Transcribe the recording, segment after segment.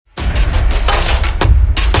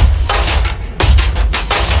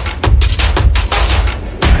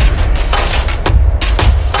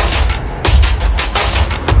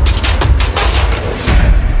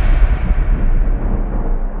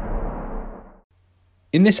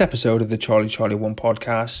In this episode of the Charlie 1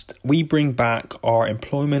 podcast, we bring back our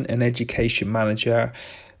employment and education manager,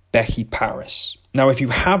 Becky Paris. Now, if you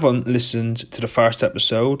haven't listened to the first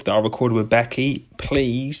episode that I recorded with Becky,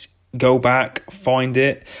 please go back, find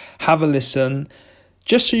it, have a listen,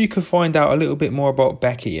 just so you can find out a little bit more about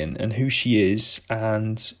Becky and who she is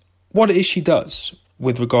and what it is she does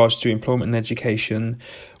with regards to employment and education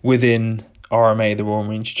within RMA, the Royal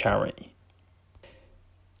Marines charity.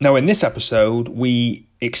 Now, in this episode, we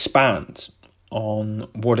expand on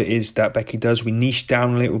what it is that Becky does. We niche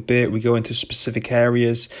down a little bit. We go into specific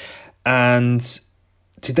areas. And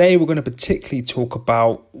today we're going to particularly talk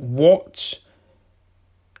about what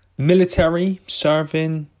military,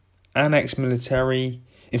 serving and ex-military,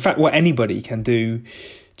 in fact, what anybody can do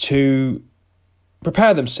to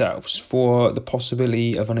prepare themselves for the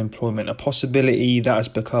possibility of unemployment, a possibility that has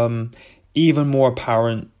become even more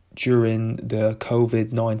apparent during the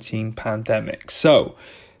COVID-19 pandemic. So,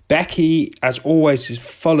 Becky, as always, is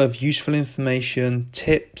full of useful information,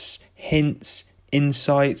 tips, hints,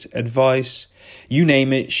 insights, advice. You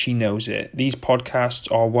name it, she knows it. These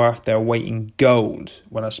podcasts are worth their weight in gold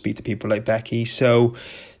when I speak to people like Becky. So,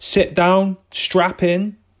 sit down, strap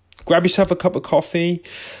in, grab yourself a cup of coffee.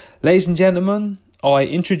 Ladies and gentlemen, I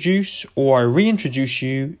introduce or I reintroduce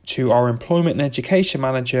you to our employment and education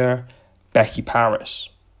manager, Becky Paris.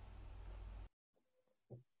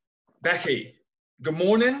 Becky, good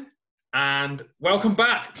morning and welcome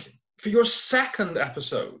back for your second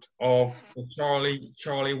episode of the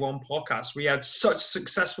Charlie 1 podcast. We had such a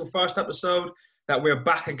successful first episode that we're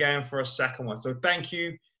back again for a second one. So thank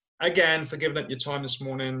you again for giving up your time this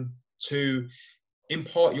morning to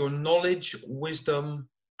impart your knowledge, wisdom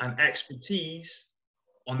and expertise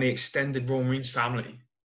on the extended Royal Marines family.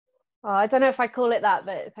 Oh, I don't know if I call it that,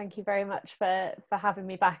 but thank you very much for having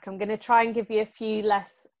me back. I'm going to try and give you a few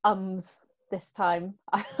less ums this time.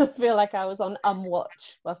 I feel like I was on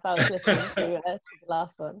watch whilst I was listening to the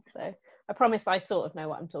last one. So I promise I sort of know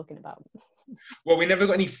what I'm talking about. Well, we never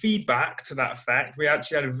got any feedback to that effect. We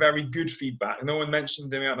actually had a very good feedback. No one mentioned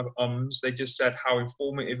the amount of ums. They just said how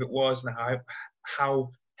informative it was and how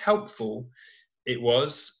helpful it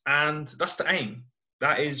was. And that's the aim.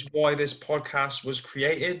 That is why this podcast was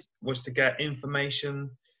created, was to get information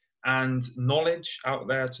and knowledge out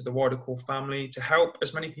there to the wider core family to help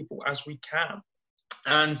as many people as we can.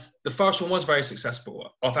 And the first one was very successful.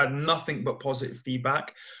 I've had nothing but positive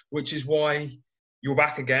feedback, which is why you're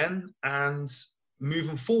back again. And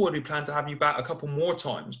moving forward, we plan to have you back a couple more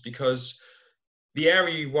times because the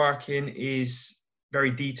area you work in is very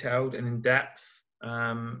detailed and in depth.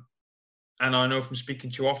 And I know from speaking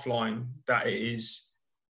to you offline that it is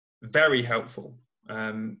very helpful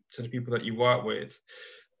to the people that you work with.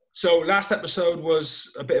 So last episode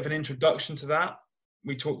was a bit of an introduction to that.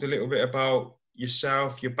 We talked a little bit about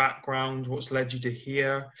yourself, your background, what's led you to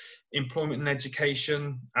here, employment and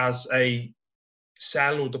education as a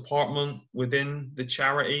cell or department within the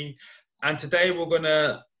charity. And today we're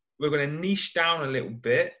gonna niche down a little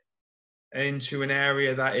bit into an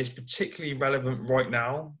area that is particularly relevant right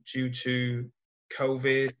now due to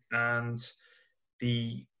COVID and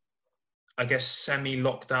the, I guess,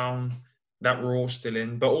 semi-lockdown that we're all still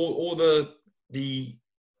in, but all the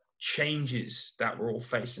changes that we're all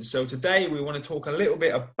facing. So today we want to talk a little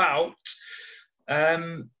bit about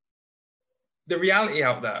the reality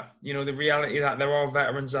out there. You know, the reality that there are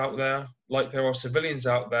veterans out there, like there are civilians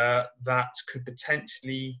out there that could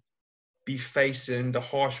potentially be facing the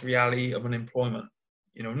harsh reality of unemployment.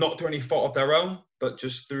 You know, not through any fault of their own, but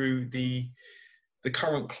just through the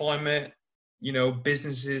current climate. You know,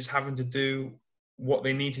 businesses having to do what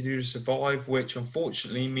they need to do to survive, which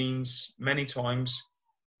unfortunately means many times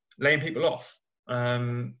laying people off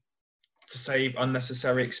to save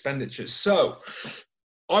unnecessary expenditures. So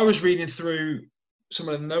I was reading through some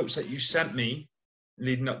of the notes that you sent me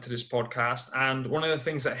leading up to this podcast, and one of the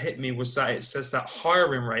things that hit me was that it says that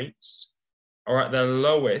hiring rates are at their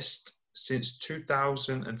lowest since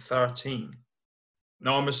 2013.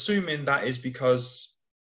 Now, I'm assuming that is because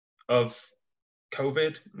of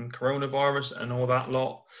COVID and coronavirus and all that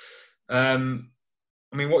lot. I mean,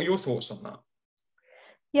 what are your thoughts on that?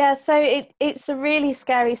 Yeah, so it's a really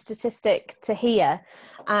scary statistic to hear.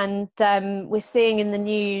 And we're seeing in the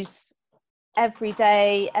news every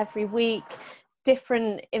day, every week,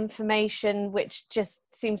 different information, which just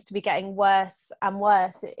seems to be getting worse and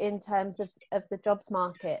worse in terms of the jobs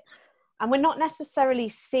market. And we're not necessarily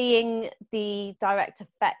seeing the direct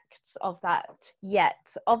effects of that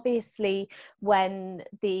yet. Obviously, when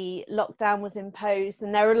the lockdown was imposed,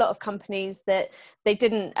 and there are a lot of companies that they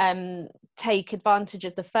didn't take advantage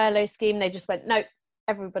of the furlough scheme, they just went, nope,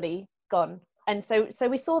 everybody gone. And so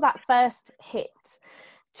we saw that first hit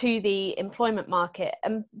to the employment market,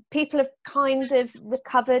 and people have kind of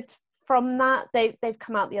recovered from that. They've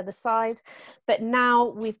come out the other side, but now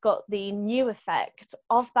we've got the new effect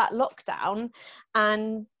of that lockdown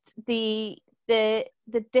and the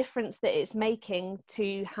difference that it's making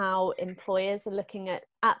to how employers are looking at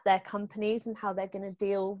their companies and how they're going to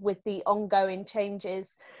deal with the ongoing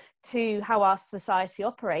changes to how our society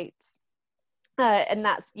operates. And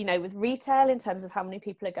that's, you know, with retail, in terms of how many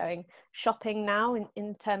people are going shopping now,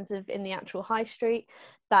 in terms of in the actual high street.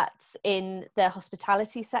 That's in the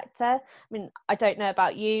hospitality sector. I mean, I don't know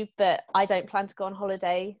about you, but I don't plan to go on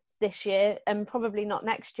holiday this year, and probably not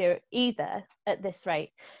next year either at this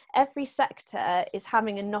rate. Every sector is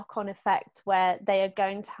having a knock-on effect where they are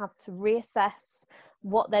going to have to reassess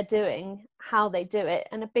what they're doing, how they do it,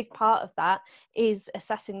 and a big part of that is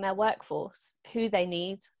assessing their workforce, who they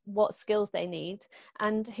need, what skills they need,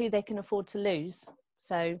 and who they can afford to lose.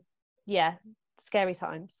 So yeah, scary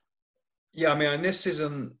times. Yeah, I mean, and this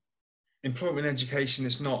isn't employment education.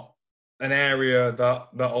 It's not an area that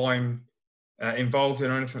I'm involved in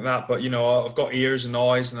or anything like that. But you know, I've got ears and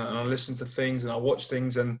eyes, and I listen to things and I watch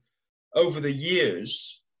things. And over the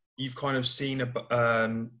years, you've kind of seen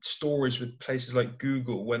stories with places like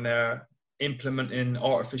Google when they're implementing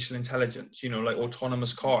artificial intelligence. You know, like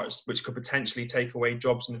autonomous cars, which could potentially take away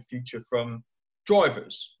jobs in the future from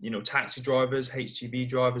drivers. You know, taxi drivers, HGV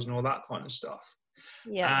drivers, and all that kind of stuff.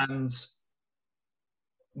 Yeah. And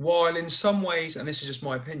while in some ways, and this is just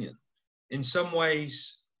my opinion, in some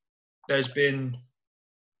ways there's been,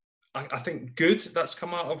 I think, good that's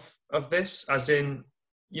come out of this, as in,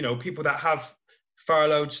 you know, people that have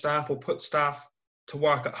furloughed staff or put staff to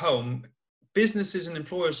work at home, businesses and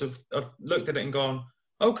employers have looked at it and gone,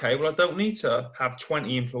 okay, well, I don't need to have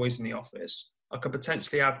 20 employees in the office. I could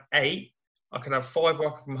potentially have 8. I could have 5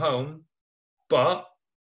 working from home, but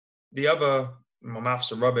the other, my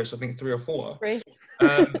maths are rubbish, I think 3 or 4. 3.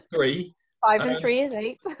 3. 5 and 3 is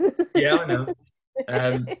 8. Yeah, I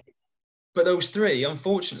know. But those 3,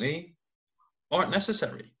 unfortunately, aren't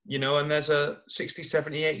necessary, you know, and there's a 60,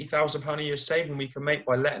 70, 80,000 pound a year saving we can make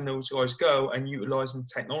by letting those guys go and utilizing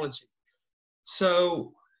technology.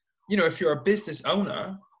 So, you know, if you're a business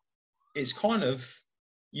owner, it's kind of,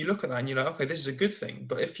 you look at that and you're like, okay, this is a good thing.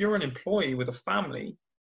 But if you're an employee with a family,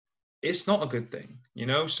 it's not a good thing, you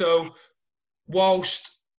know. So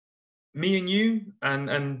whilst me and you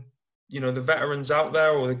and you know, the veterans out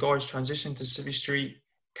there or the guys transitioning to Civvy Street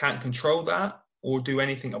can't control that or do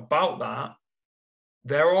anything about that,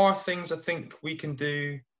 there are things I think we can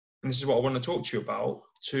do, and this is what I want to talk to you about,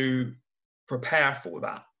 to prepare for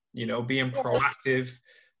that, you know, being proactive,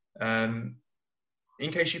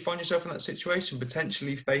 in case you find yourself in that situation,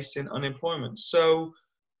 potentially facing unemployment. So,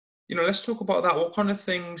 you know, let's talk about that. What kind of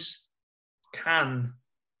things can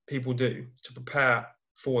people do to prepare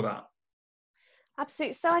for that?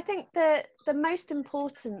 Absolutely. So I think the most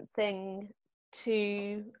important thing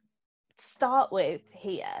to start with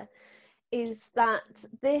here is that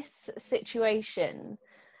this situation,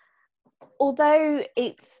 although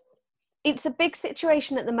it's a big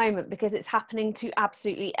situation at the moment because it's happening to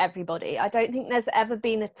absolutely everybody. I don't think there's ever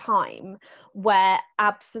been a time where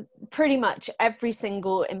pretty much every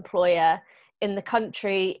single employer in the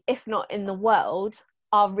country, if not in the world,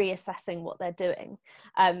 are reassessing what they're doing.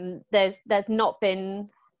 There's not been,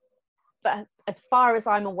 but as far as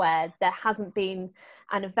I'm aware, there hasn't been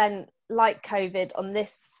an event like COVID on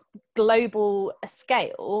this global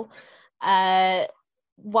scale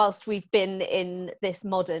whilst we've been in this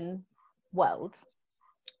modern world.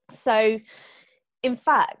 So in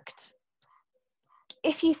fact,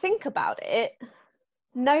 if you think about it,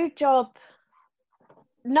 there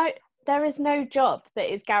is no job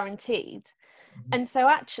that is guaranteed. And so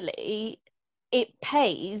actually it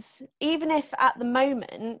pays, even if at the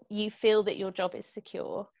moment you feel that your job is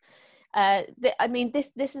secure. I mean,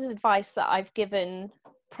 this is advice that I've given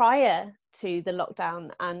prior to the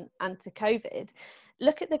lockdown and to COVID.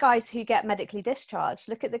 Look at the guys who get medically discharged.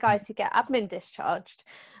 Look at the guys who get admin discharged.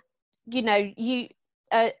 You know,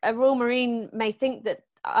 a Royal Marine may think that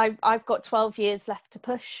I've got 12 years left to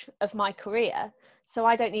push of my career, so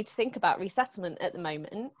I don't need to think about resettlement at the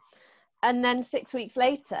moment. And then 6 weeks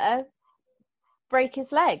later, break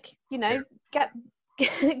his leg, you know, get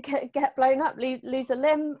blown up, lose a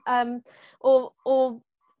limb, or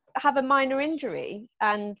have a minor injury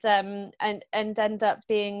and end up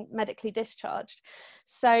being medically discharged.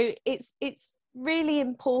 So it's really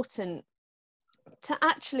important to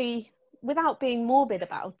actually, without being morbid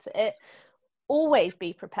about it, always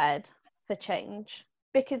be prepared for change.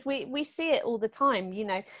 because we see it all the time, you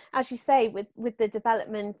know, as you say, with the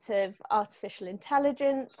development of artificial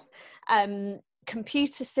intelligence,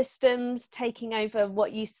 computer systems taking over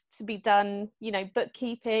what used to be done, you know,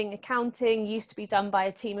 bookkeeping, accounting used to be done by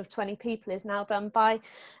a team of 20 people is now done by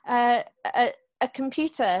a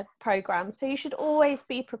computer program. So you should always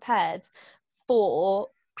be prepared for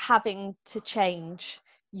having to change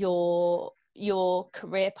your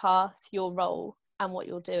career path, your role, and what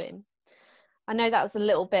you're doing. I know that was a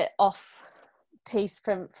little bit off piece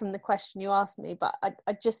from the question you asked me, but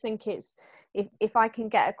I just think it's, if I can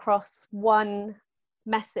get across one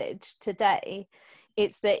message today,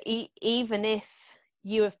 it's that even if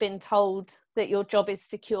you have been told that your job is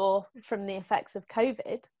secure from the effects of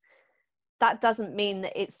COVID, that doesn't mean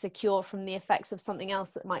that it's secure from the effects of something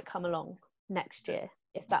else that might come along next year,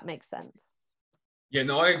 if that makes sense. Yeah,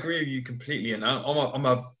 no, I agree with you completely. And I'm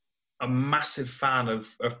a massive fan of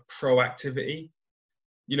proactivity.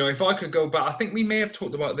 You know, if I could go back, I think we may have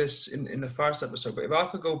talked about this in the first episode, but if I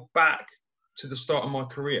could go back to the start of my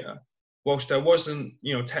career, whilst there wasn't,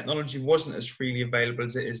 you know, technology wasn't as freely available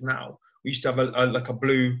as it is now, we used to have a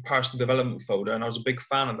blue personal development folder, and I was a big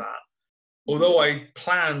fan of that. Although I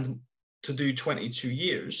planned to do 22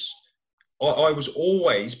 years, I was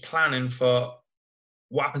always planning for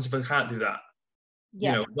what happens if I can't do that?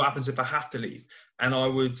 Yeah. You know, what happens if I have to leave? And I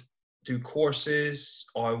would do courses.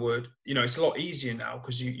 I would, you know, it's a lot easier now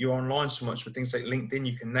because you're online so much with things like LinkedIn,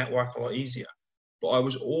 you can network a lot easier. But I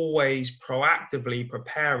was always proactively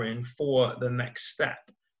preparing for the next step,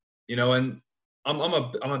 you know, and I'm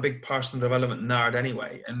a big personal development nerd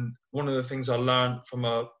anyway. And one of the things I learned from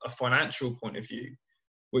a financial point of view,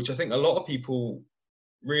 which I think a lot of people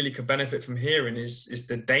really could benefit from hearing, is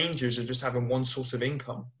the dangers of just having one source of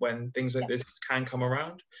income when things like this can come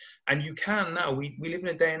around. And you can now, we live in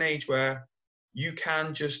a day and age where you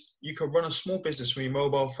can run a small business from your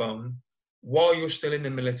mobile phone while you're still in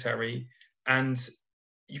the military. And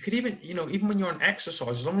you could even, you know, even when you're on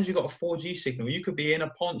exercise, as long as you've got a 4G signal, you could be in a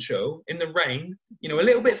poncho in the rain, you know, a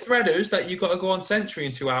little bit threaders that you've got to go on Sentry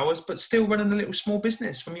in 2 hours, but still running a little small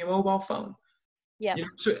business from your mobile phone. Yeah. You know,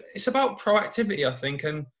 so it's about proactivity, I think.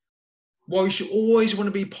 And while you should always want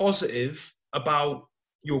to be positive about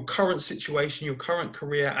your current situation, your current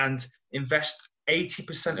career, and invest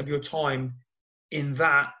 80% of your time in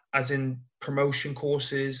that, as in promotion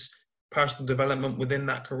courses, personal development within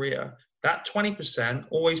that career, that 20%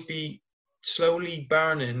 always be slowly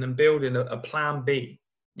burning and building a plan B,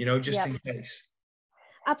 you know, just in case.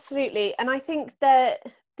 Absolutely. And I think that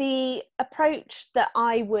the approach that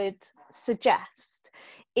I would suggest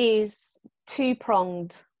is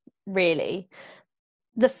two-pronged, really.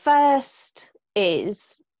 The first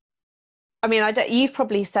is, I mean, you've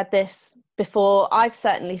probably said this before, I've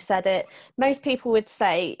certainly said it. Most people would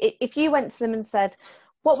say, if you went to them and said,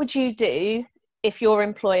 what would you do if your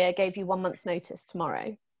employer gave you 1 month's notice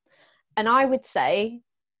tomorrow? And I would say,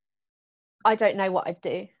 I don't know what I'd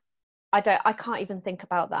do. I can't even think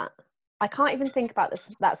about that. I can't even think about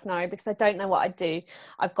that scenario because I don't know what I'd do.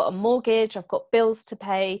 I've got a mortgage, I've got bills to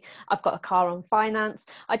pay, I've got a car on finance.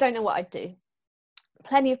 I don't know what I'd do.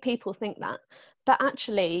 Plenty of people think that, but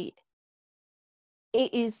actually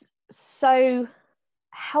it is so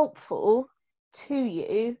helpful to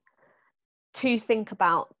you to think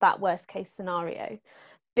about that worst case scenario,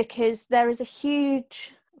 because there is a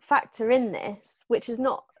huge factor in this which is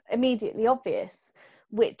not immediately obvious,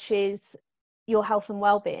 which is your health and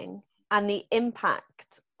well-being, and the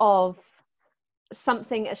impact of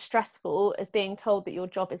something as stressful as being told that your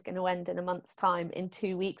job is going to end in a month's time, in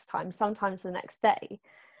 2 weeks' time, sometimes the next day,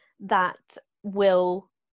 that will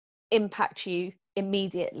impact you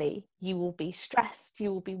immediately. You will be stressed,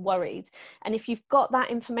 you will be worried. And if you've got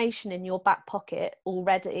that information in your back pocket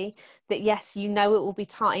already, that yes, you know it will be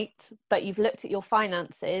tight, but you've looked at your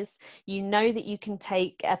finances, you know that you can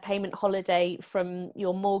take a payment holiday from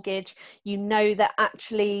your mortgage, you know that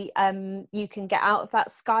actually you can get out of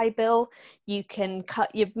that Sky bill, you can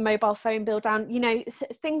cut your mobile phone bill down, you know,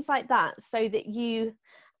 things like that, so that you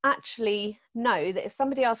actually know that if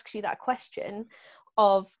somebody asks you that question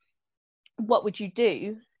of what would you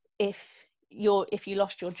do if you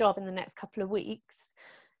lost your job in the next couple of weeks,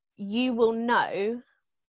 you will know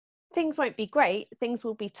things won't be great, things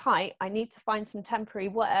will be tight, I need to find some temporary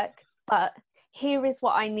work, but here is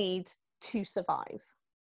what I need to survive.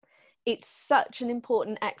 It's such an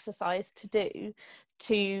important exercise to do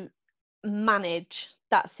to manage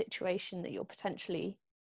that situation that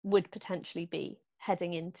would potentially be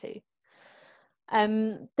heading into.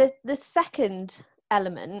 The second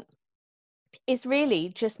element is really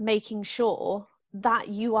just making sure that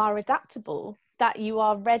you are adaptable, that you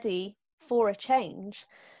are ready for a change.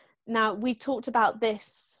 Now, we talked about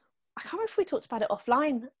this, I can't remember if we talked about it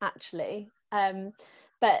offline actually,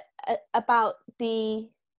 but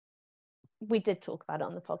we did talk about it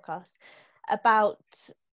on the podcast, about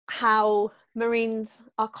how Marines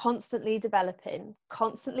are constantly developing,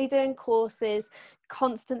 constantly doing courses,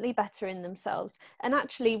 constantly bettering themselves. And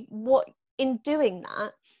actually, in doing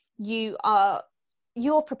that,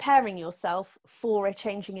 you're preparing yourself for a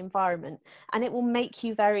changing environment, and it will make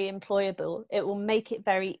you very employable. It will make it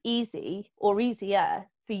very easy or easier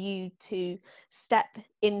for you to step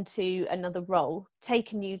into another role,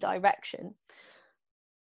 take a new direction.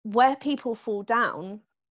 Where people fall down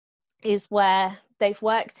is where they've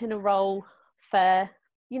worked in a role for,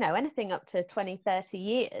 anything up to 20, 30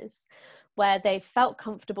 years, where they've felt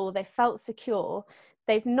comfortable, they felt secure,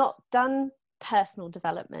 they've not done personal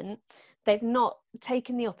development, they've not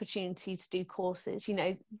taken the opportunity to do courses.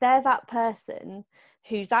 They're that person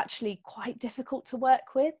who's actually quite difficult to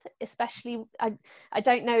work with, especially I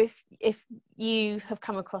don't know if you have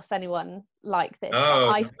come across anyone like this. Oh,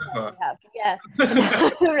 I certainly have. Yeah.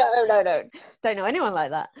 No, don't know anyone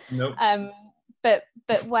like that. Nope.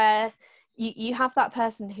 But where you have that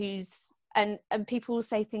person who's, and people will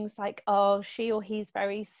say things like, oh, she or he's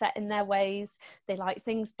very set in their ways, they like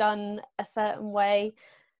things done a certain way,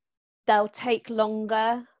 they'll take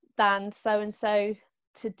longer than so and so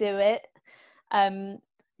to do it.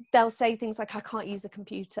 They'll say things like, I can't use a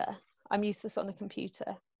computer, I'm useless on a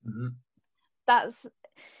computer. Mm-hmm.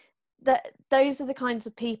 Those are the kinds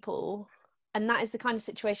of people, and that is the kind of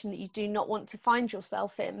situation that you do not want to find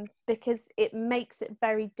yourself in, because it makes it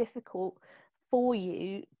very difficult for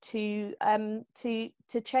you to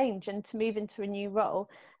change and to move into a new role,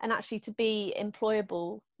 and actually to be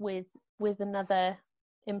employable with another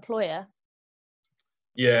employer.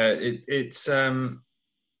 Yeah, it's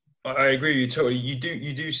I agree with you totally. You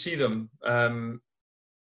do see them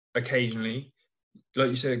occasionally, like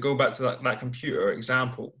you said. Go back to that computer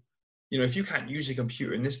example. If you can't use a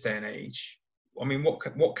computer in this day and age, I mean,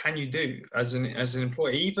 what can you do as an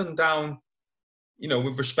employee? Even down,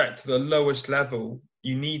 with respect to the lowest level,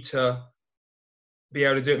 you need to be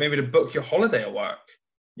able to do it. Maybe to book your holiday at work,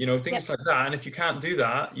 things like that. And if you can't do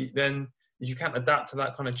that, then if you can't adapt to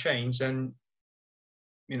that kind of change, then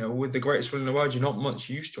with the greatest will in the world, you're not much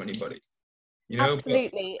use to anybody.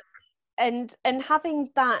 Absolutely. And having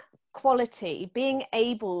that quality, being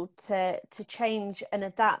able to change and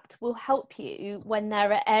adapt, will help you when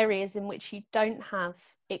there are areas in which you don't have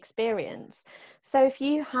experience. So if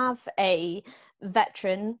you have a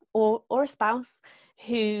veteran or a spouse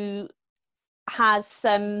who has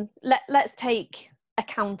some, let's take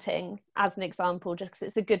accounting as an example, just because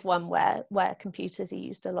it's a good one where computers are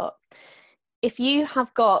used a lot. If you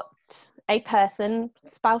have got a person,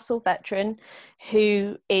 spouse or veteran,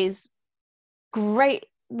 who is great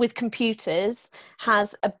with computers,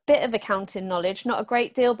 has a bit of accounting knowledge, not a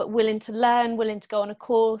great deal, but willing to learn, willing to go on a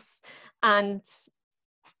course, and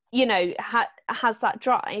has that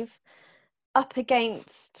drive, up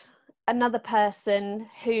against another person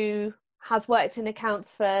who has worked in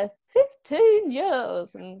accounts for 15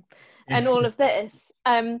 years and all of this,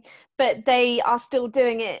 but they are still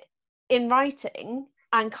doing it in writing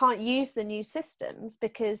and can't use the new systems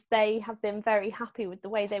because they have been very happy with the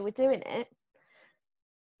way they were doing it.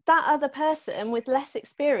 That other person with less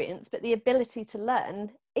experience but the ability to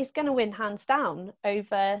learn is going to win hands down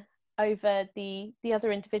over the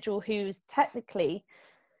other individual who's technically,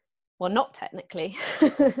 well, not technically,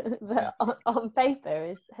 but on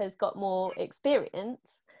paper has got more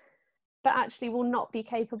experience, but actually will not be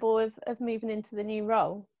capable of moving into the new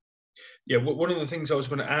role. Yeah, one of the things I was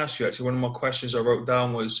going to ask you, actually, one of my questions I wrote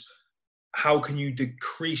down was, how can you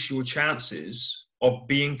decrease your chances of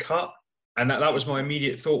being cut? And that was my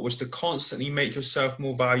immediate thought, was to constantly make yourself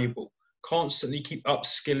more valuable, constantly keep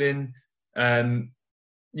upskilling,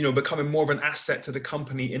 becoming more of an asset to the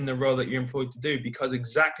company in the role that you're employed to do. Because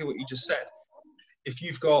exactly what you just said, if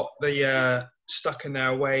you've got the stuck in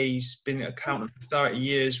their ways, been an accountant for 30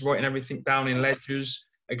 years, writing everything down in ledgers,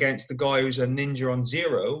 against the guy who's a ninja on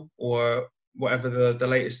Xero or whatever the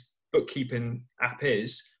latest bookkeeping app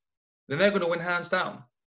is, then they're going to win hands down,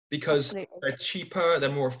 because Absolutely. they're cheaper, they're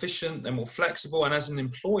more efficient, they're more flexible. And as an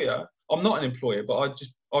employer, I'm not an employer, but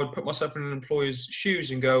I would put myself in an employer's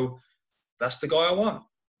shoes and go, that's the guy I want.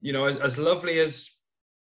 As lovely as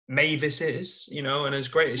Mavis is, and as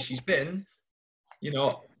great as she's been,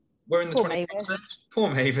 we're in the 21st century. Poor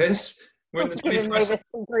Mavis. We're in the 21st Giving Mavis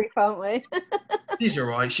some grief, aren't we? She's all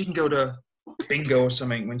right. She can go to bingo or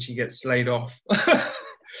something when she gets laid off.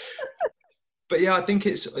 But yeah, I think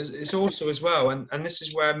it's also as well, and this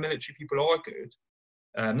is where military people are good,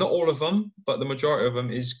 not all of them, but the majority of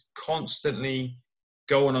them, is constantly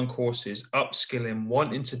going on courses, upskilling,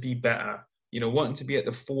 wanting to be better, wanting to be at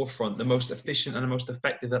the forefront, the most efficient and the most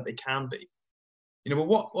effective that they can be.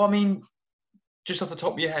 But I mean, just off the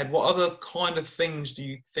top of your head, what other kind of things do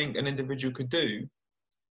you think an individual could do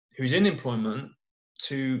who's in employment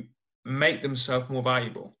to make themselves more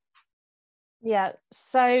valuable? Yeah,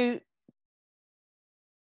 so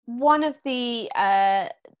one of the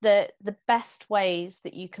best ways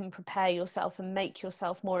that you can prepare yourself and make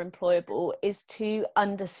yourself more employable is to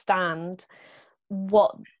understand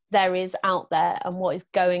what there is out there and what is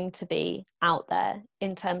going to be out there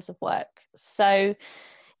in terms of work. So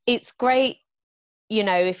it's great,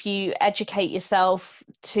 if you educate yourself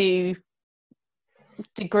to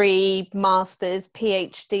degree, master's,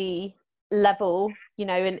 PhD level,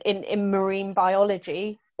 in marine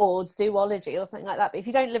biology or zoology or something like that. But if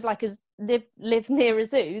you don't live near a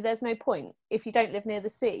zoo, there's no point. If you don't live near the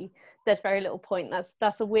sea, there's very little point.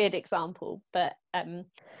 That's a weird example, but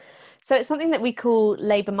so it's something that we call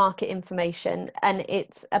labour market information, and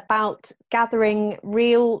it's about gathering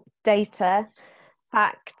real data,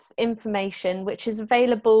 facts, information, which is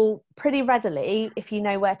available pretty readily if you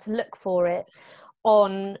know where to look for it,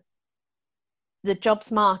 on the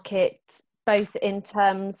jobs market, both in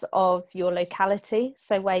terms of your locality,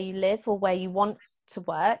 so where you live or where you want to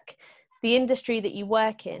work, the industry that you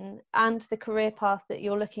work in, and the career path that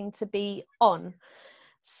you're looking to be on.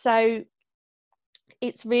 So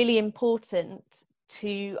it's really important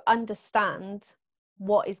to understand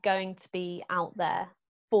what is going to be out there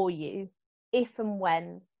for you if and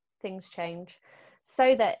when things change,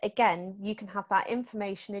 so that, again, you can have that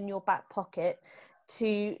information in your back pocket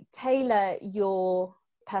to tailor your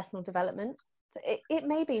personal development. It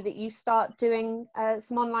may be that you start doing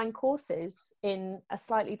some online courses in a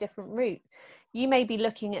slightly different route. You may be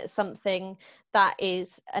looking at something that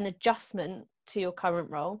is an adjustment to your current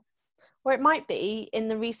role, or it might be in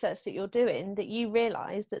the research that you're doing that you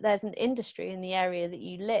realise that there's an industry in the area that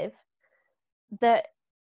you live that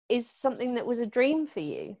is something that was a dream for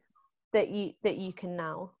you that you can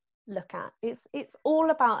now look at. It's all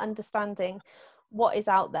about understanding what is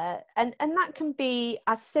out there, and that can be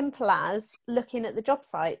as simple as looking at the job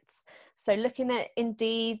sites. So looking at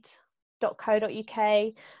Indeed.co.uk,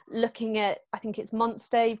 looking at, I think it's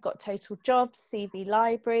Monster, you've got Total Jobs, CV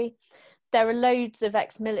Library. There are loads of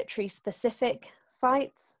ex-military specific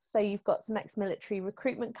sites. So you've got some ex-military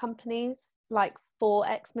recruitment companies, like For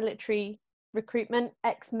Ex-Military Recruitment,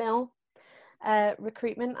 Ex-Mil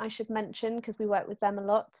Recruitment, I should mention, because we work with them a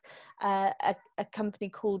lot. A company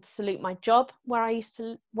called Salute My Job, where I used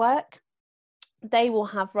to work. They will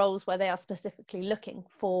have roles where they are specifically looking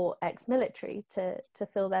for ex-military to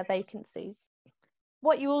fill their vacancies.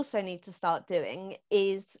 What you also need to start doing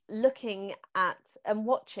is looking at and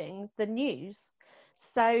watching the news.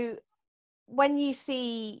 So when you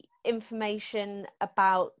see information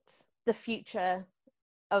about the future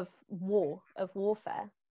of warfare,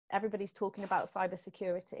 everybody's talking about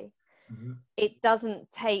cybersecurity. Mm-hmm. It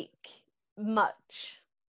doesn't take much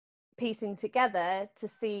piecing together to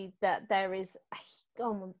see that there is,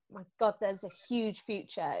 oh my God, there's a huge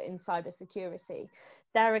future in cybersecurity.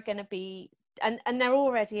 There are going to be, and there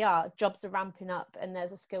already are, jobs are ramping up, and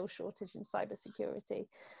there's a skill shortage in cybersecurity.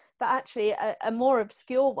 But actually a more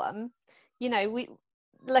obscure one,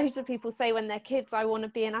 loads of people say when they're kids, I want to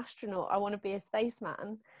be an astronaut, I want to be a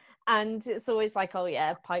spaceman. And it's always like, oh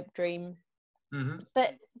yeah, pipe dream. Mm-hmm.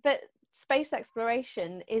 But space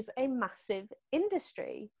exploration is a massive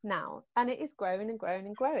industry now, and it is growing and growing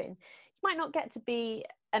and growing. You might not get to be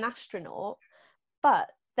an astronaut,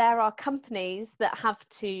 but there are companies that have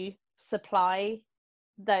to supply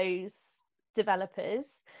those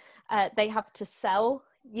developers. They have to sell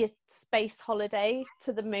your space holiday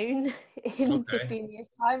to the moon in 15 years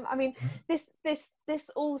time. I mean, this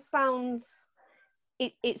all sounds,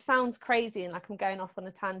 it sounds crazy, and like I'm going off on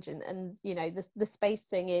a tangent, and the space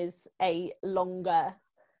thing is a longer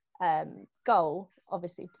goal,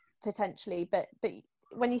 obviously, potentially, but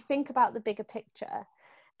when you think about the bigger picture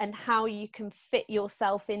and how you can fit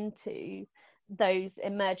yourself into those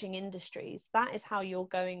emerging industries, that is how you're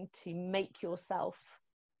going to make yourself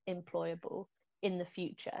employable in the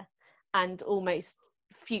future and almost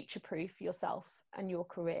future-proof yourself and your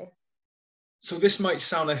career. So this might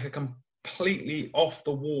sound like a completely off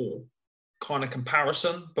the wall kind of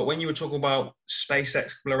comparison, but when you were talking about space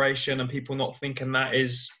exploration and people not thinking that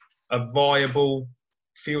is a viable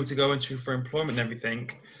field to go into for employment and everything,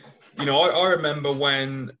 I remember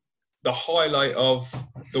when the highlight of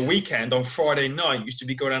the weekend on Friday night used to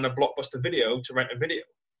be going down to Blockbuster Video to rent a video.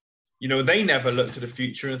 You know, they never looked to the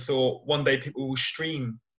future and thought one day people will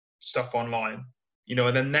stream stuff online. You know,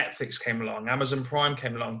 and then Netflix came along, Amazon Prime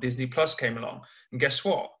came along, Disney Plus came along, and guess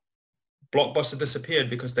what? Blockbuster disappeared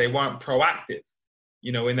because they weren't proactive,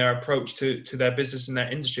 you know, in their approach to their business and their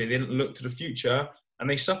industry. They didn't look to the future, and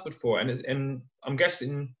they suffered for it. And I'm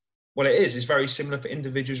guessing, well, it's very similar for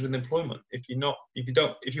individuals with employment. If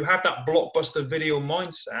you have that Blockbuster Video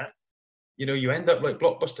mindset, you know, you end up like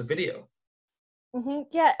Blockbuster Video.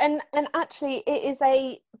 Yeah, and actually it is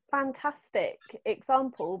a fantastic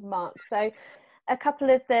example, Mark. So a couple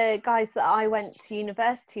of the guys that I went to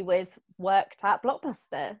university with worked at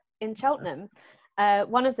Blockbuster in Cheltenham.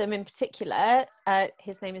 One of them in particular,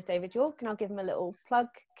 his name is David York, and I'll give him a little plug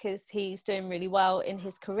because he's doing really well in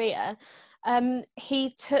his career. He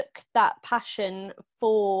took that passion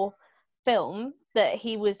for film that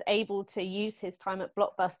he was able to use his time at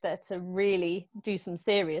Blockbuster to really do some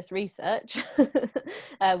serious research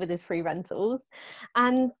with his free rentals,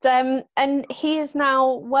 and he is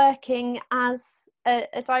now working as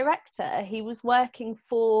a director. He was working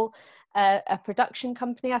for a production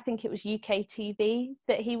company, I think it was UK TV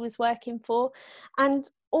that he was working for, and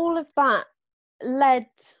all of that led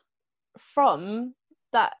from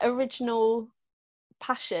that original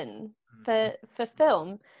passion for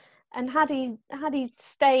film. And had he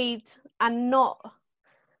stayed and not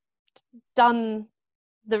done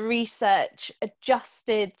the research,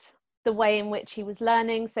 adjusted the way in which he was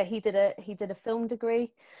learning, so he did a film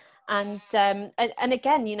degree, and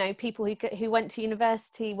again, you know, people who went to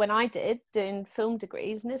university when I did doing film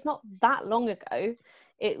degrees, and it's not that long ago,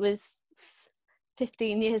 it was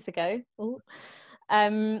 15 years ago.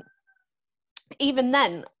 Even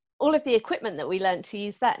then, all of the equipment that we learned to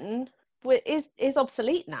use then is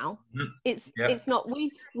obsolete now. It's not.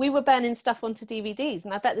 We were burning stuff onto DVDs,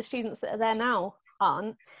 and I bet the students that are there now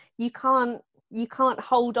aren't. You can't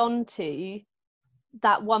hold on to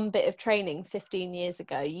that one bit of training 15 years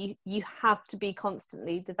ago. You have to be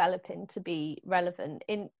constantly developing to be relevant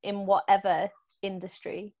in whatever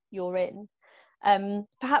industry you're in.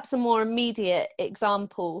 Perhaps a more immediate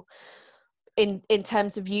example in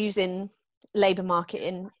terms of using labour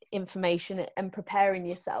market information and preparing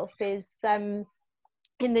yourself is in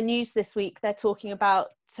the news this week. They're talking about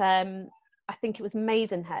I think it was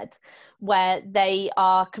Maidenhead, where they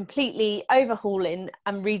are completely overhauling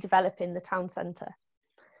and redeveloping the town centre.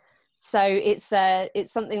 So it's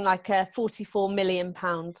something like a £44 million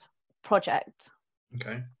project.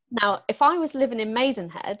 Okay. Now, if I was living in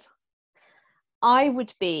Maidenhead, I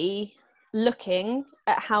would be looking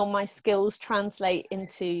at how my skills translate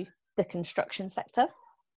into the construction sector.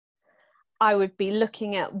 I would be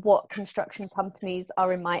looking at what construction companies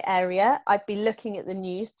are in my area. I'd be looking at the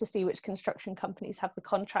news to see which construction companies have the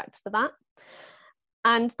contract for that.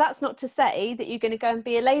 And that's not to say that you're going to go and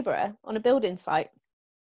be a labourer on a building site.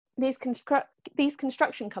 These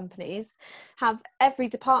construction companies have every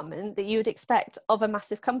department that you would expect of a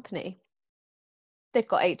massive company. They've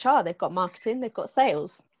got HR, they've got marketing, they've got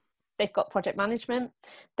sales. They've got project management.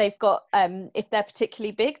 They've got, if they're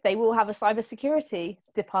particularly big, they will have a cybersecurity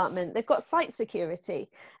department. They've got site security,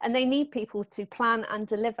 and they need people to plan and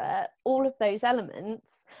deliver all of those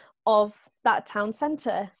elements of that town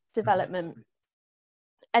centre development.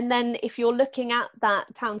 And then if you're looking at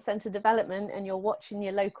that town centre development and you're watching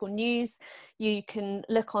your local news, you can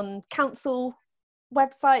look on council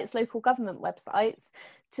websites, local government websites,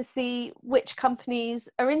 to see which companies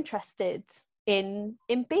are interested in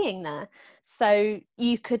being there. So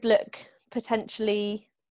you could look potentially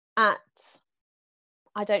at,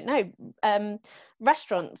 I don't know,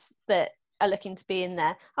 restaurants that are looking to be in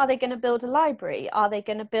there. Are they going to build a library? Are they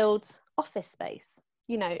going to build office space?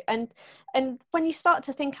 You know, and when you start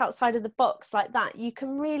to think outside of the box like that, you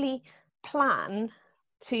can really plan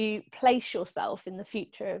to place yourself in the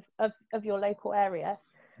future of your local area.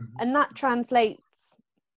 And that translates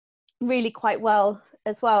really quite well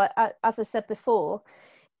as well, as I said before,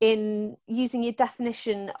 in using your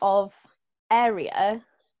definition of area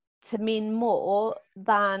to mean more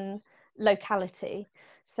than locality.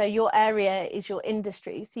 So your area is your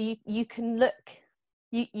industry. So you can look,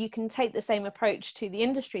 you can take the same approach to the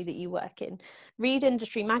industry that you work in. Read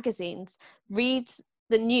industry magazines, read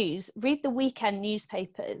the news, read the weekend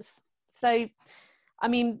newspapers. So, I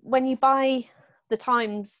mean, when you buy the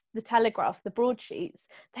Times, the Telegraph, the broadsheets,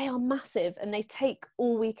 they are massive and they take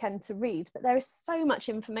all weekend to read, but there is so much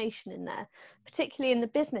information in there, particularly in the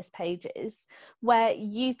business pages, where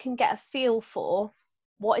you can get a feel for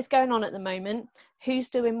what is going on at the moment, who's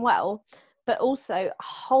doing well, but also a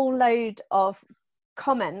whole load of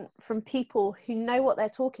comment from people who know what they're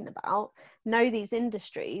talking about, know these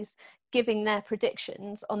industries, giving their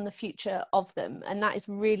predictions on the future of them. And that is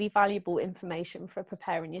really valuable information for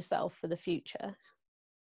preparing yourself for the future.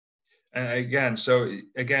 And again,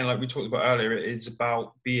 like we talked about earlier, it's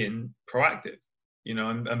about being proactive,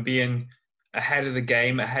 and being ahead of the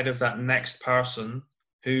game, ahead of that next person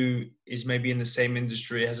who is maybe in the same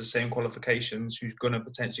industry, has the same qualifications, who's going to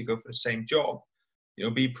potentially go for the same job.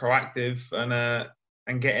 Be proactive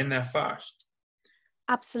and get in there first.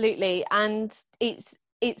 Absolutely. And it's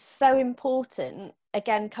so important,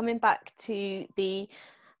 again, coming back to the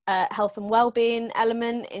health and well-being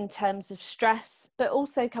element in terms of stress, but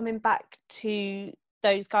also coming back to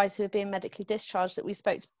those guys who are being medically discharged that we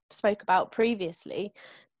spoke about previously.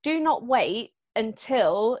 Do not wait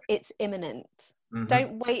until it's imminent. Mm-hmm.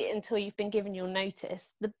 Don't wait until you've been given your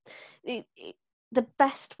notice. The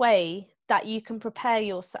best way that you can prepare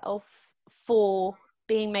yourself for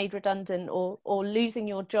being made redundant or losing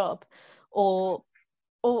your job or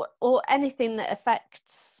anything that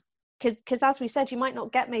affects, because as we said, you might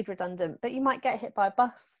not get made redundant, but you might get hit by a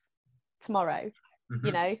bus tomorrow,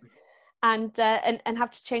 mm-hmm. And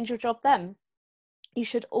have to change your job then. You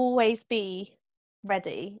should always be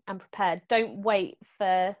ready and prepared. Don't wait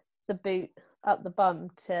for the boot up the bum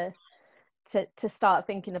to start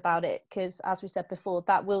thinking about it, because as we said before,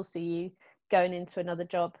 that will see you going into another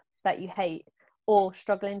job that you hate or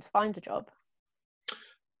struggling to find a job.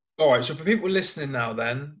 All right, so for people listening now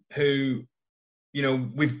then who,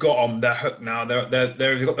 we've got them, they're hooked now, they've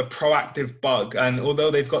got the proactive bug, and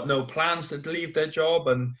although they've got no plans to leave their job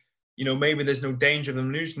and maybe there's no danger of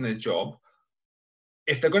them losing their job,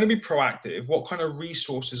 if they're going to be proactive, what kind of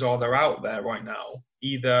resources are there out there right now?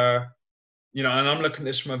 Either, and I'm looking at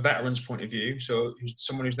this from a veteran's point of view, so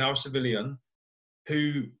someone who's now a civilian,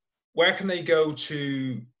 where can they go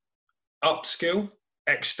to upskill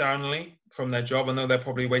externally from their job? I know there are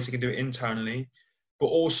probably ways they can do it internally, but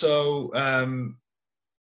also, I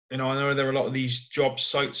know there are a lot of these job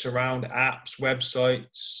sites around, apps,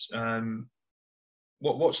 websites.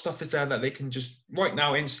 What stuff is there that they can just right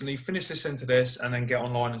now instantly finish this into this and then get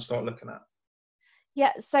online and start looking at?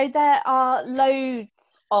 Yeah, so there are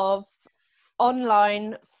loads of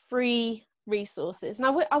online free resources, and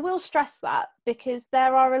I will stress that, because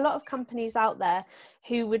there are a lot of companies out there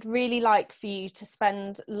who would really like for you to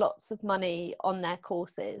spend lots of money on their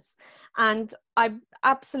courses, and I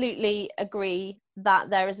absolutely agree that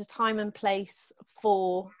there is a time and place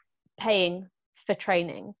for paying for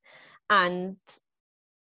training, and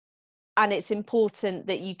it's important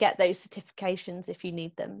that you get those certifications if you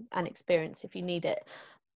need them and experience if you need it.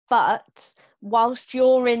 But whilst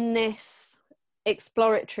you're in this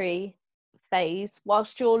exploratory phase,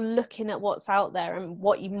 whilst you're looking at what's out there and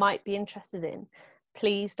what you might be interested in,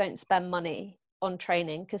 please don't spend money on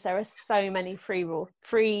training, because there are so many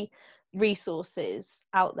free resources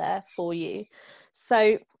out there for you.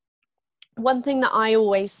 So one thing that I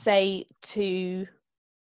always say to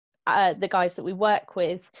the guys that we work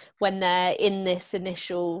with when they're in this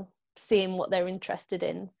initial seeing what they're interested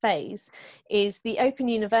in phase is the Open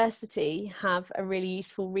University have a really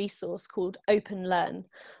useful resource called Open Learn,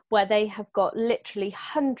 where they have got literally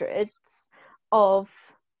hundreds of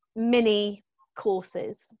mini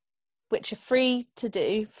courses which are free to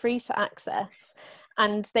do, free to access,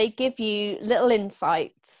 and they give you little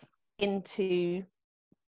insights into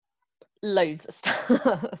loads of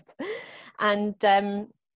stuff. And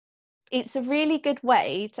it's a really good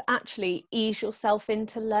way to actually ease yourself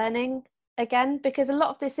into learning again, because a lot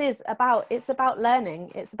of this is about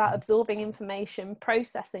learning. It's about absorbing information,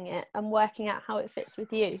 processing it, and working out how it fits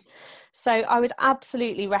with you. So I would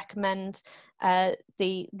absolutely recommend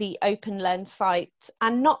the Open Learn site,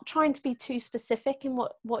 and not trying to be too specific in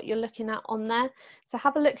what you're looking at on there. So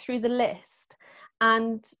have a look through the list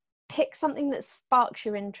and pick something that sparks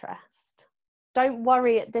your interest. Don't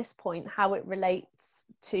worry at this point how it relates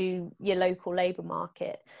to your local labour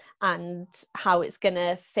market and how it's going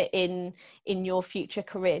to fit in your future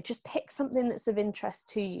career. Just pick something that's of interest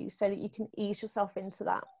to you so that you can ease yourself into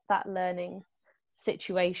that learning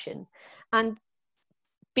situation. And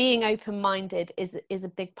being open-minded is a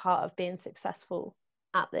big part of being successful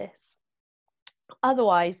at this.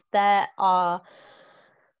 Otherwise, there are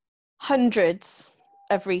hundreds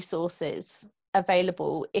of resources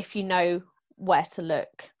available if you know where to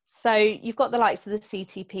look. So you've got the likes of the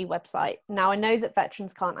CTP website. Now I know that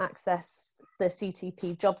veterans can't access the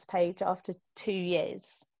CTP jobs page after 2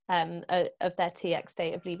 years of their TX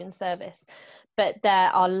date of leaving service, but there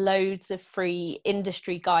are loads of free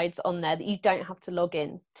industry guides on there that you don't have to log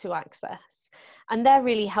in to access, and they're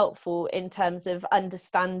really helpful in terms of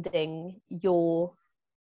understanding your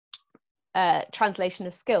translation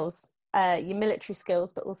of skills, your military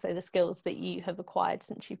skills, but also the skills that you have acquired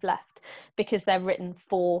since you've left, because they're written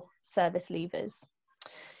for service leavers.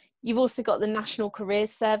 You've also got the National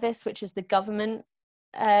Careers Service, which is the government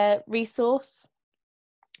resource.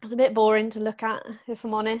 It's a bit boring to look at, if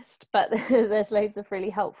I'm honest, but there's loads of really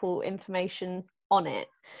helpful information on it.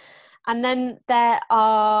 And then there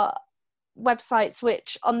are websites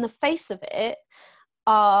which, on the face of it,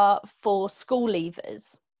 are for school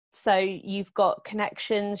leavers. So you've got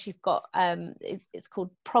Connections, you've got it's called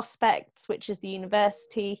Prospects, which is the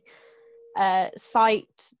university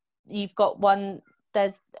site. You've got one,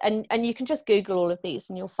 and you can just Google all of these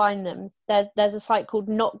and you'll find them. There's a site called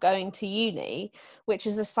Not Going to Uni, which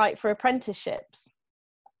is a site for apprenticeships.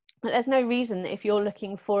 But there's no reason that if you're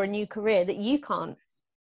looking for a new career that you can't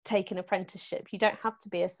take an apprenticeship. You don't have to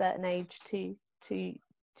be a certain age to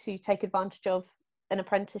take advantage of an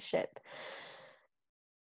apprenticeship.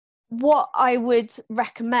 What I would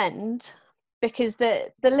recommend, because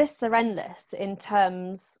the lists are endless in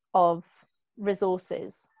terms of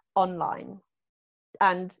resources online,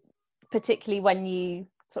 and particularly when you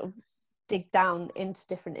sort of dig down into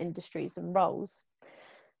different industries and roles,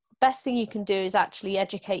 best thing you can do is actually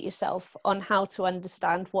educate yourself on how to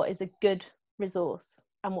understand what is a good resource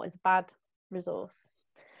and what is a bad resource.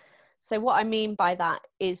 So what I mean by that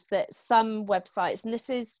is that some websites, and this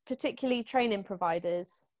is particularly training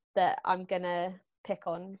providers that I'm going to pick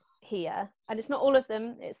on here, and it's not all of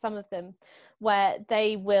them, it's some of them, where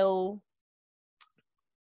they will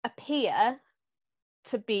appear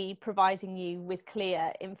to be providing you with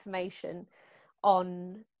clear information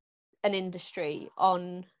on an industry,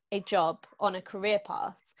 on a job, on a career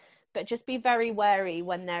path, but just be very wary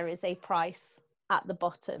when there is a price at the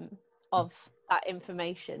bottom of that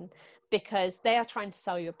information, because they are trying to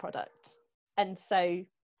sell you a product. And so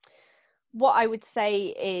what I would say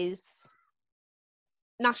is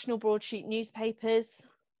national broadsheet newspapers,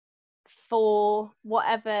 for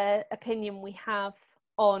whatever opinion we have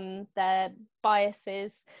on their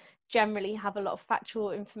biases, generally have a lot of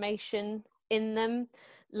factual information in them.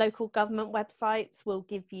 Local government websites will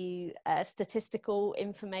give you statistical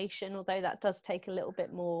information, although that does take a little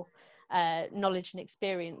bit more knowledge and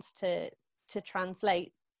experience to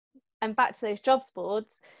translate. And back to those jobs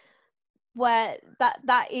boards, where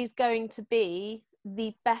that is going to be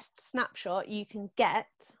the best snapshot you can get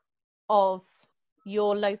of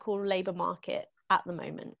your local labour market at the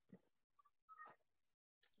moment.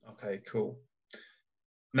 Okay, cool.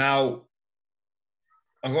 Now,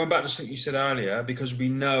 I'm going back to something you said earlier, because we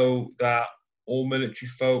know that all military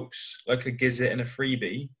folks like a Gizzit and a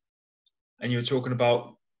freebie, and you're talking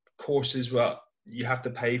about courses where you have to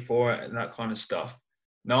pay for it and that kind of stuff.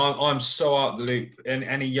 Now, I'm so out of the loop, and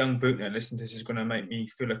any young bootner listening to this is going to make me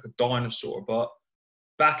feel like a dinosaur, but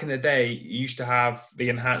back in the day, you used to have the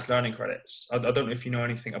enhanced learning credits. I don't know if you know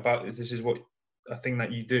anything about this. This is what a thing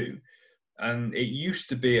that you do. And it used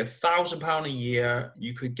to be £1,000 a year.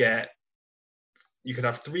 You could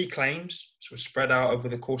have 3 claims, so spread out over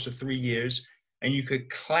the course of 3 years. And you could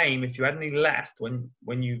claim, if you had any left, when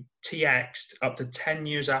you TX'd, up to 10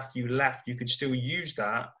 years after you left, you could still use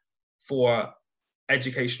that for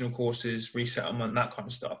educational courses, resettlement, that kind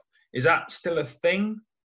of stuff. Is that still a thing?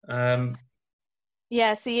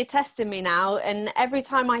 Yeah, so you're testing me now, and every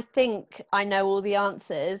time I think I know all the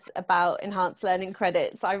answers about enhanced learning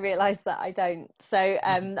credits, I realise that I don't. So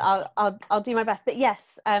I'll do my best. But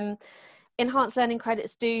yes, enhanced learning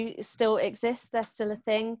credits do still exist. They're still a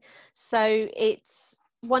thing. So it's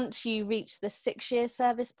once you reach the 6-year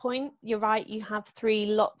service point, you're right, you have 3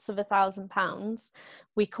 lots of £1,000.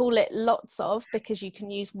 We call it lots of because you can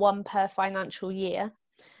use one per financial year.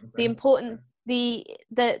 Okay.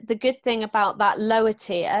 The good thing about that lower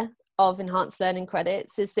tier of enhanced learning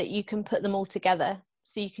credits is that you can put them all together,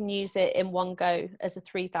 so you can use it in one go as a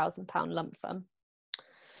 £3,000 lump sum.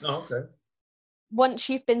 Oh, okay. Once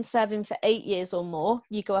you've been serving for 8 years or more,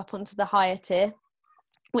 you go up onto the higher tier,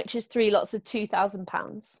 which is 3 lots of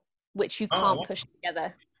 £2,000, which you can't push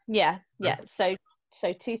together. Yeah. So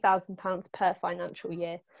 £2,000 per financial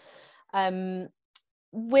year.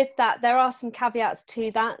 With that, there are some caveats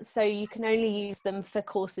to that. So you can only use them for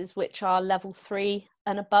courses which are level 3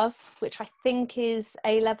 and above, which I think is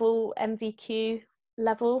A-level, MVQ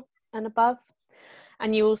level and above.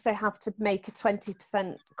 And you also have to make a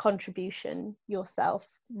 20% contribution yourself,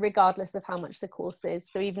 regardless of how much the course is.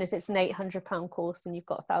 So even if it's an £800 course and you've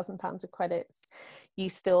got £1,000 of credits, you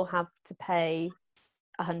still have to pay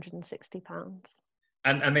 £160.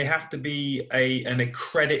 And they have to be an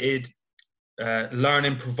accredited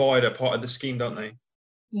learning provider, part of the scheme, don't they?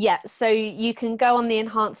 Yeah, so you can go on the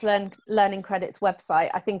Enhanced Learning Credits website.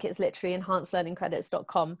 I think it's literally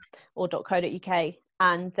enhancedlearningcredits.com or .co.uk,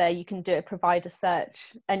 and you can do a provider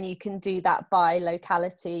search, and you can do that by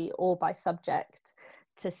locality or by subject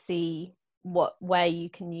to see where you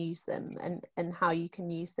can use them and how you can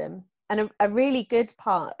use them. And a really good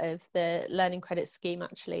part of the learning credit scheme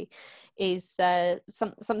actually is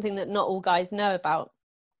something that not all guys know about.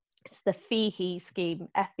 It's the FEHE scheme,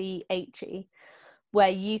 FEHE, where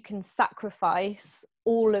you can sacrifice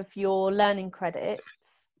all of your learning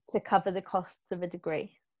credits to cover the costs of a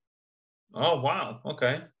degree. Oh, wow.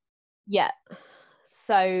 Okay. Yeah.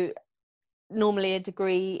 So normally a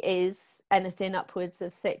degree is anything upwards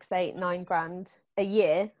of 6, 8, 9 grand a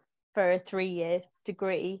year. For a 3-year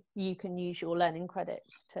degree, you can use your learning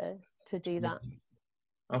credits to do that.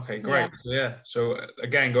 Okay, great. Yeah. So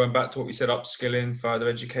again, going back to what we said, upskilling, further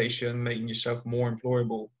education, making yourself more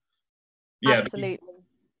employable. Yeah, Absolutely.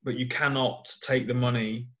 but you cannot take the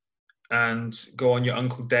money and go on your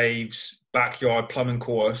Uncle Dave's backyard plumbing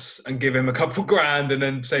course and give him a couple grand and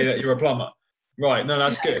then say that you're a plumber. Right. No,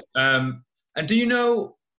 that's good. And do you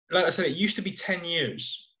know, like I said, it used to be 10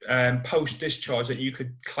 years post discharge that you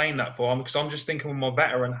could claim that for. Because I'm just thinking with my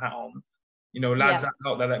veteran hat on, lads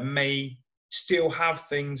out there that may still have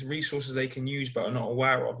things, resources they can use but are not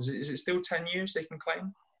aware of. Is it still 10 years they can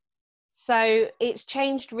claim? So it's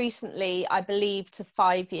changed recently, I believe, to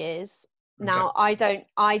 5 years. Okay. Now, I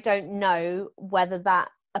don't know whether that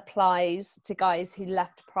applies to guys who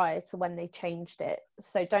left prior to when they changed it.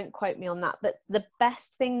 So don't quote me on that. But the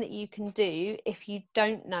best thing that you can do if you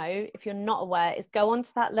don't know, if you're not aware, is go onto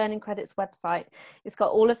that Learning Credits website. It's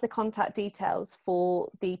got all of the contact details for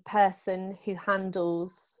the person who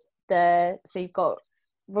handles so you've got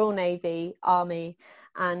Royal Navy, Army,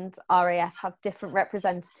 and RAF have different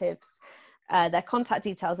representatives. Their contact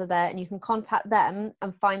details are there, and you can contact them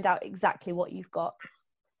and find out exactly what you've got.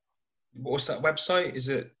 What's that website? Is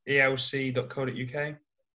it elc.co.uk?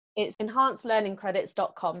 It's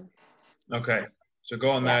enhancedlearningcredits.com. Okay, so go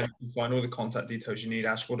on there, you can find all the contact details you need,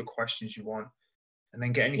 ask all the questions you want, and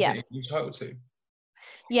then get anything you're entitled to.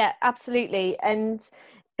 Yeah, absolutely. And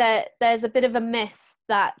there's a bit of a myth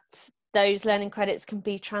that those learning credits can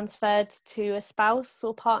be transferred to a spouse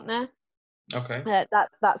or partner. Okay.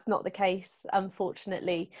 That's not the case,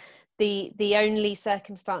 unfortunately. The only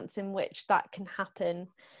circumstance in which that can happen,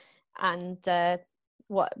 and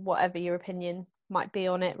whatever your opinion might be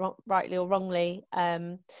on it, rightly or wrongly,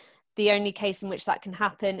 the only case in which that can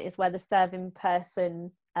happen is where the serving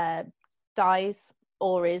person dies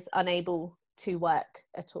or is unable to work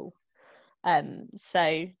at all.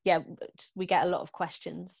 So yeah, we get a lot of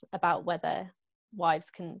questions about whether wives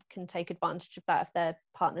can take advantage of that if their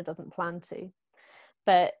partner doesn't plan to,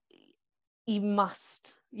 but you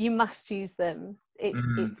must use them.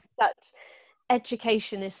 It's such,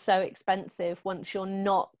 education is so expensive once you're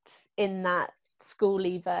not in that school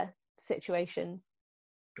leaver situation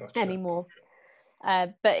anymore.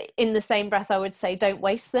 But in the same breath, I would say don't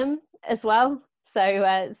waste them as well.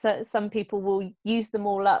 So some people will use them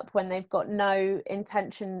all up when they've got no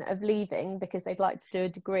intention of leaving because they'd like to do a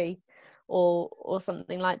degree or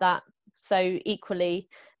something like that. So equally,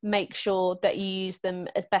 make sure that you use them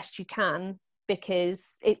as best you can,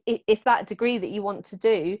 because if that degree that you want to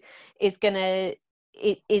do is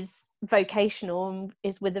vocational and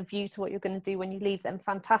is with a view to what you're going to do when you leave, then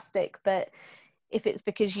fantastic. But if it's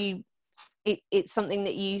because it's something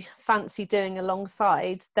that you fancy doing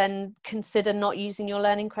alongside, then consider not using your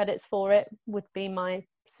learning credits for it, would be my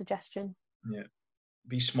suggestion. Yeah,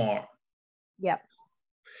 be smart. Yeah.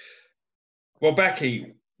 Well,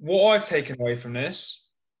 Becky, what I've taken away from this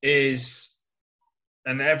is,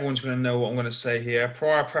 and everyone's going to know what I'm going to say here,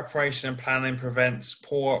 prior preparation and planning prevents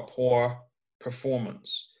poor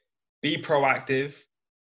performance. Be proactive.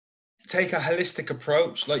 Take a holistic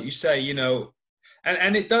approach, like you say,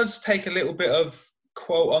 and it does take a little bit of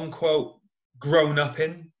quote unquote grown up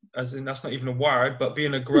in, as in that's not even a word, but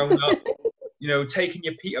being a grown up, taking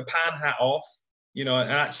your Peter Pan hat off, and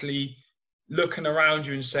actually looking around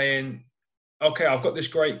you and saying, okay, I've got this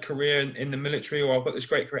great career in the military, or I've got this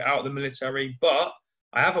great career out of the military, but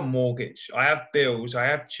I have a mortgage, I have bills, I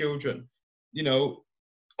have children.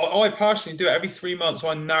 I personally do it every 3 months.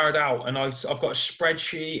 I nerd out and I've got a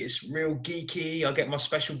spreadsheet. It's real geeky. I get my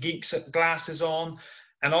special geek glasses on,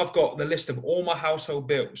 and I've got the list of all my household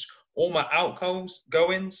bills, all my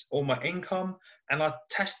outgoings, all my income, and I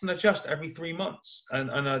test and adjust every 3 months,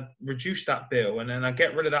 and I reduce that bill, and then I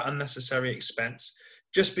get rid of that unnecessary expense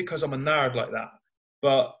just because I'm a nerd like that.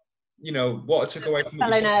 But what I took away from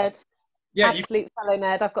fellow nerd. Yeah, absolute fellow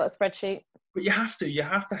nerd. I've got a spreadsheet. But you have to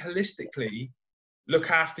holistically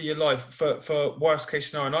look after your life for worst case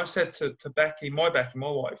scenario. And I said to Becky, my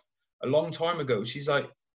wife, a long time ago, she's like,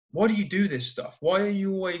 why do you do this stuff? Why are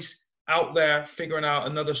you always out there figuring out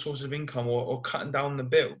another source of income or cutting down the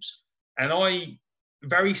bills? And I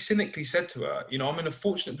very cynically said to her, you know, I'm in a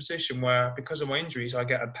fortunate position where because of my injuries, I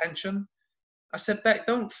get a pension. I said, Beck,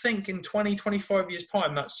 don't think in 20, 25 years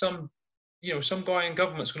time that some guy in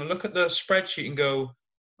government's going to look at the spreadsheet and go,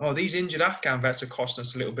 oh, these injured Afghan vets are costing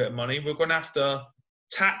us a little bit of money. We're going to have to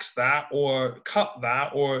tax that or cut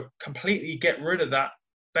that or completely get rid of that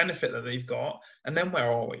benefit that they've got. And then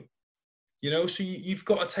where are we? You know, so you've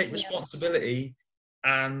got to take responsibility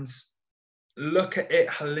and look at it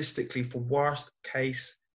holistically for worst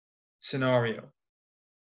case scenario.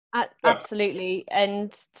 Absolutely.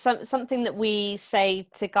 And something that we say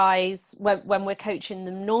to guys when we're coaching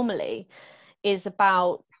them normally is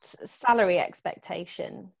about salary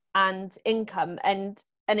expectation and income, and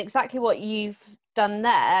exactly what you've done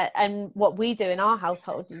there and what we do in our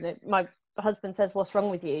household. You know, my husband says, what's wrong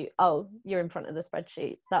with you? Oh, you're in front of the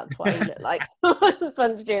spreadsheet, that's why you look like someone's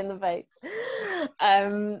punched you in the face.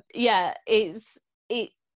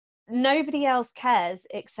 Nobody else cares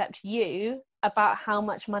except you about how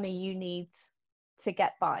much money you need to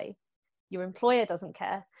get by. Your employer doesn't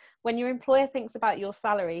care. When your employer thinks about your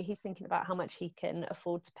salary, he's thinking about how much he can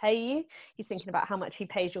afford to pay you. He's thinking about how much he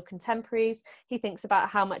pays your contemporaries. He thinks about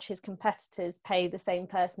how much his competitors pay the same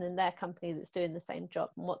person in their company that's doing the same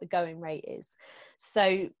job and what the going rate is.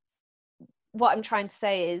 So what I'm trying to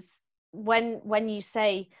say is when you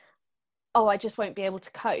say, oh, I just won't be able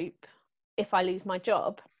to cope if I lose my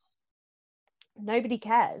job, nobody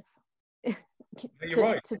cares. You're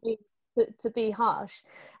right. To be harsh.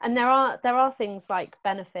 And there are things like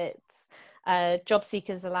benefits, job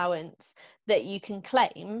seekers allowance that you can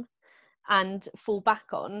claim and fall back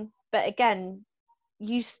on, but again,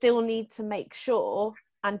 you still need to make sure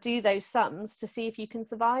and do those sums to see if you can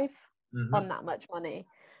survive on that much money,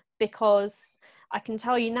 because I can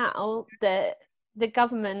tell you now that the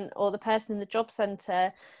government or the person in the job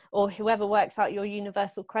centre or whoever works out your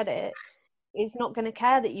universal credit is not going to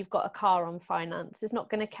care that you've got a car on finance, is not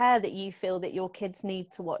going to care that you feel that your kids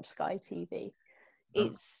need to watch Sky TV.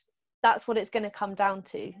 That's what it's going to come down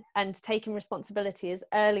to, and taking responsibility as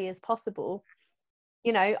early as possible.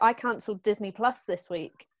 You know, I cancelled Disney Plus this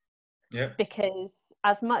week. Yeah. Because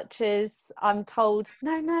as much as I'm told,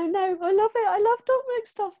 no, I love it, I love Doc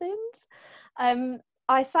McStuffins,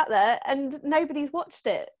 I sat there and nobody's watched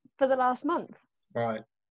it for the last month. Right.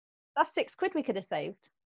 That's £6 we could have saved.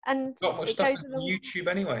 And not much stuff on YouTube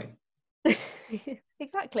anyway.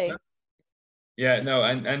 Exactly. Yeah, no,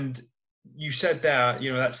 and you said there,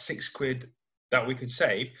 you know, that £6 that we could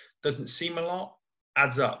save doesn't seem a lot,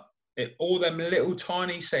 adds up. All them little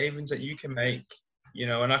tiny savings that you can make, you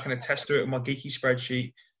know, and I can attest to it with my geeky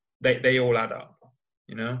spreadsheet, they all add up,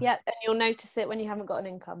 you know? Yeah, and you'll notice it when you haven't got an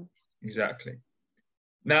income. Exactly.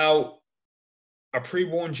 Now, I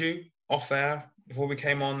pre-warned you off air before we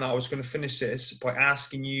came on that I was going to finish this by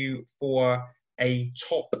asking you for a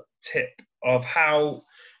top tip of how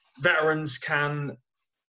veterans can,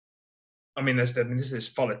 I mean, this is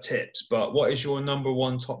full of tips, but what is your number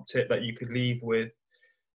one top tip that you could leave with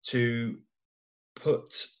to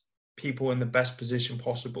put people in the best position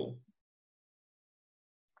possible?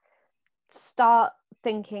 Start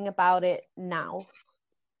thinking about it now.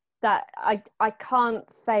 That I can't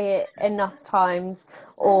say it enough times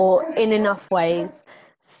or in enough ways.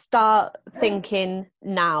 Start thinking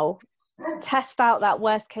now. Test out that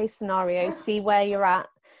worst case scenario, see where you're at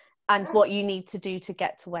and what you need to do to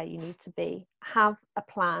get to where you need to be. Have a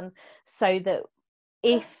plan so that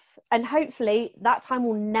and hopefully that time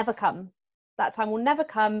will never come. That time will never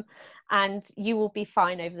come, and you will be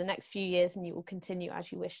fine over the next few years and you will continue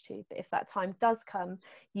as you wish to. But if that time does come,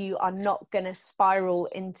 you are not going to spiral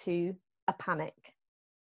into a panic.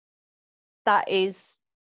 That's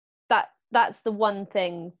the one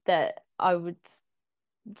thing that I would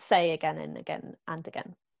say again and again and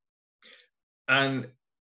again. And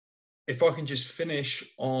if I can just finish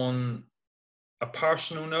on a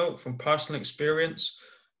personal note from personal experience,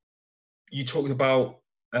 you talked about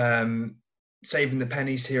saving the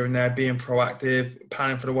pennies here and there, being proactive,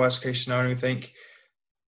 planning for the worst case scenario, I think.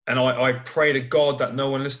 And I pray to God that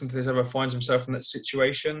no one listening to this ever finds himself in that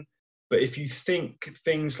situation. But if you think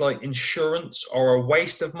things like insurance are a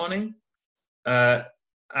waste of money,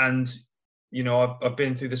 and, you know, I've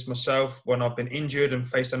been through this myself when I've been injured and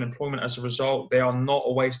faced unemployment as a result, they are not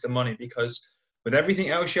a waste of money, because with everything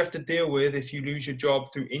else you have to deal with, if you lose your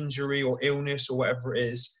job through injury or illness or whatever it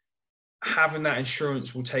is, having that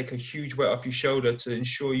insurance will take a huge weight off your shoulder to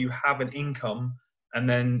ensure you have an income and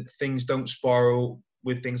then things don't spiral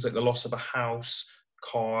with things like the loss of a house,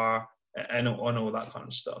 car, and all that kind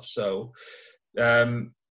of stuff. So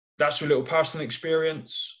that's a little personal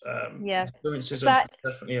experience. Insurances are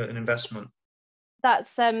definitely an investment.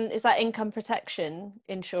 That's is that income protection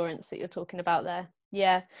insurance that you're talking about there?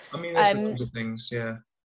 Yeah. I mean, there's loads of things. Yeah.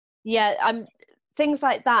 Yeah. Things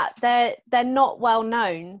like that. They're not well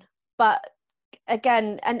known, but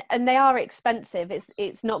again, and they are expensive.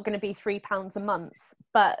 It's not going to be £3 a month,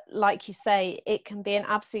 but like you say, it can be an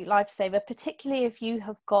absolute lifesaver, particularly if you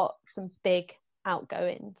have got some big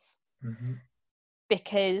outgoings. Mm-hmm.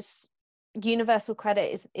 Because universal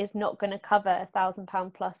credit is not going to cover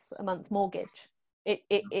 £1,000 plus a month mortgage.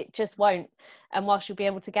 It just won't. And whilst you'll be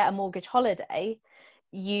able to get a mortgage holiday,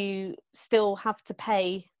 you still have to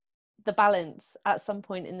pay the balance at some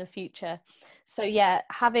point in the future. So yeah,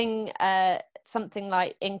 having something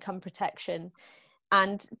like income protection,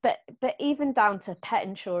 but even down to pet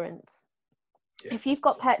insurance. Yeah. If you've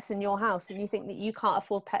got pets in your house and you think that you can't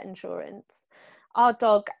afford pet insurance, our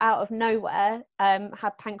dog out of nowhere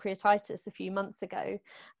had pancreatitis a few months ago,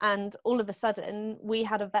 and all of a sudden we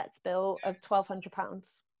had a vet's bill of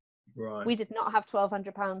 £1,200. Right. We did not have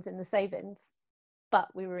 £1,200 in the savings,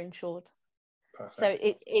 but we were insured. Perfect. So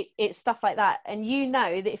it's stuff like that, and you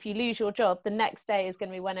know that if you lose your job, the next day is going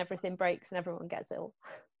to be when everything breaks and everyone gets ill.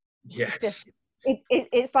 Yes.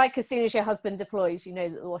 It's like as soon as your husband deploys, you know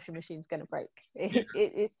that the washing machine's going to break.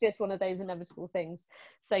 It's just one of those inevitable things.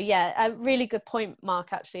 So yeah, a really good point,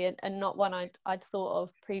 Mark, actually, and not one I'd thought of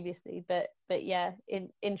previously. But yeah,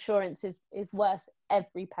 insurance is worth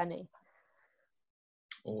every penny.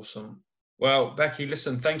 Awesome. Well, Becky,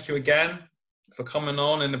 listen, thank you again for coming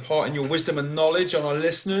on and imparting your wisdom and knowledge on our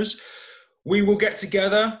listeners. We will get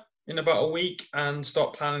together in about a week and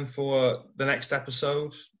start planning for the next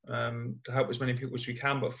episode to help as many people as we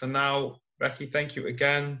can. But for now, Becky, thank you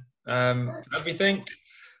again for everything.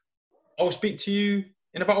 I'll speak to you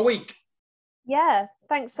in about a week. Yeah,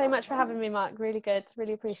 thanks so much for having me, Mark. Really good.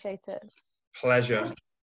 Really appreciate it. Pleasure.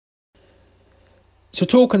 So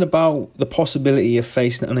talking about the possibility of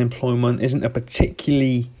facing unemployment isn't a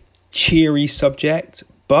particularly cheery subject,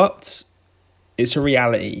 but it's a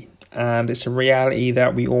reality, and it's a reality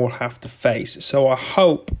that we all have to face. So I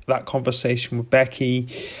hope that conversation with Becky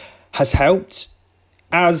has helped.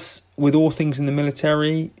 As with all things in the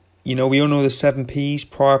military, you know, we all know the 7 Ps,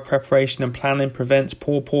 prior preparation and planning prevents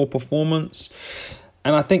poor performance.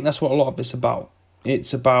 And I think that's what a lot of it's about.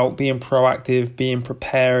 It's about being proactive, being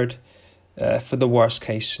prepared for the worst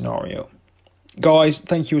case scenario. Guys,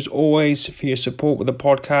 thank you as always for your support with the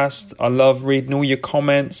podcast. I love reading all your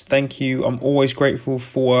comments. Thank you. I'm always grateful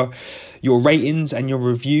for your ratings and your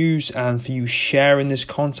reviews, and for you sharing this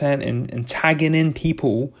content and tagging in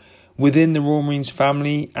people within the Royal Marines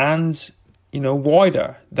family and, you know,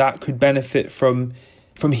 wider that could benefit from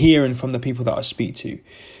hearing from the people that I speak to.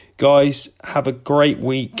 Guys, have a great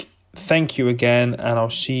week. Thank you again, and I'll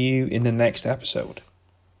see you in the next episode.